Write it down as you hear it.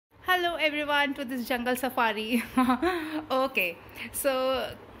Hello everyone to this jungle safari. Okay,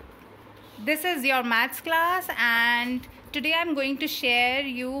 so this is your maths class, and today I'm going to share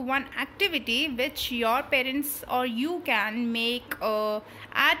you one activity which your parents or you can make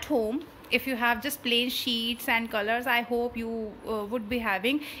at home. If you have just plain sheets and colors, I hope you would be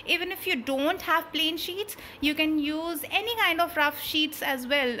having. Even if you don't have plain sheets, you can use any kind of rough sheets as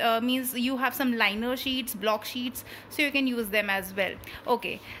well. Means you have some liner sheets, block sheets, so you can use them as well.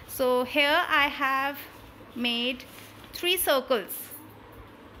 Okay, so here I have made 3 circles.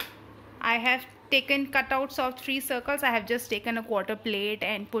 I have taken cutouts of 3 circles. I have just taken a quarter plate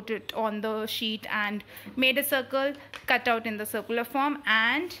and put it on the sheet and made a circle, cut out in the circular form,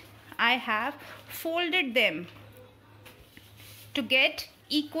 and I have folded them to get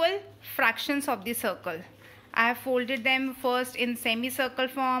equal fractions of the circle. I have folded them first in semicircle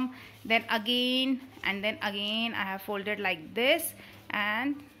form, then again and then again I have folded like this,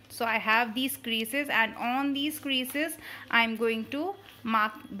 and so I have these creases, and on these creases I am going to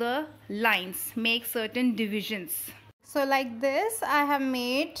mark the lines, make certain divisions. So like this I have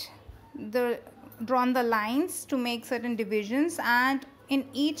drawn the lines to make certain divisions, and in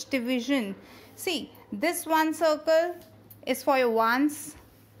each division, see, this one circle is for your ones,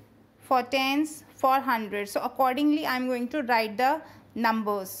 for tens, for hundreds. So accordingly I am going to write the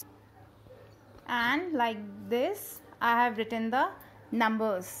numbers, and like this I have written the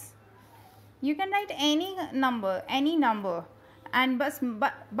numbers. You can write any number, and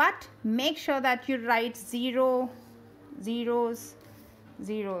but make sure that you write zeros,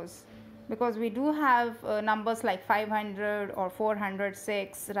 because we do have numbers like 500 or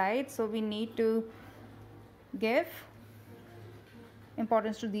 406, right? So we need to give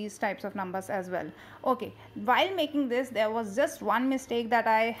importance to these types of numbers as well. Okay, while making this, there was just one mistake that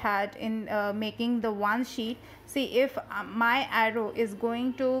I had in making the one sheet. See, if my arrow is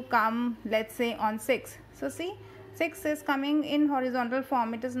going to come, let's say, on 6, so see, 6 is coming in horizontal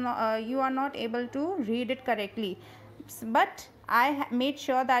form. It is not, you are not able to read it correctly, but I made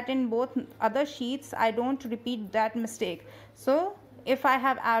sure that in both other sheets I don't repeat that mistake. So if I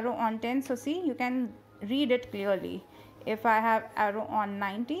have arrow on 10, so see, you can read it clearly. If I have arrow on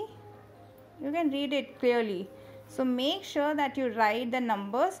 90, you can read it clearly. So make sure that you write the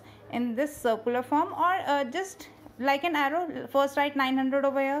numbers in this circular form, or just like an arrow, first write 900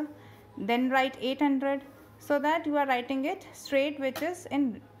 over here, then write 800, so that you are writing it straight, which is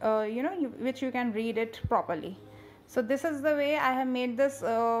in which you can read it properly. So this is the way I have made this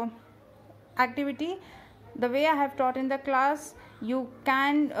activity. The way I have taught in the class, you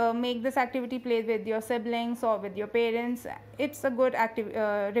can make this activity, play with your siblings or with your parents. It's a good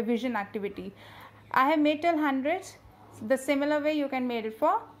revision activity. I have made till hundreds. The similar way you can make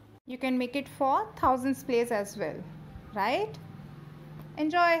it for thousands place as well, right?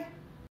 Enjoy.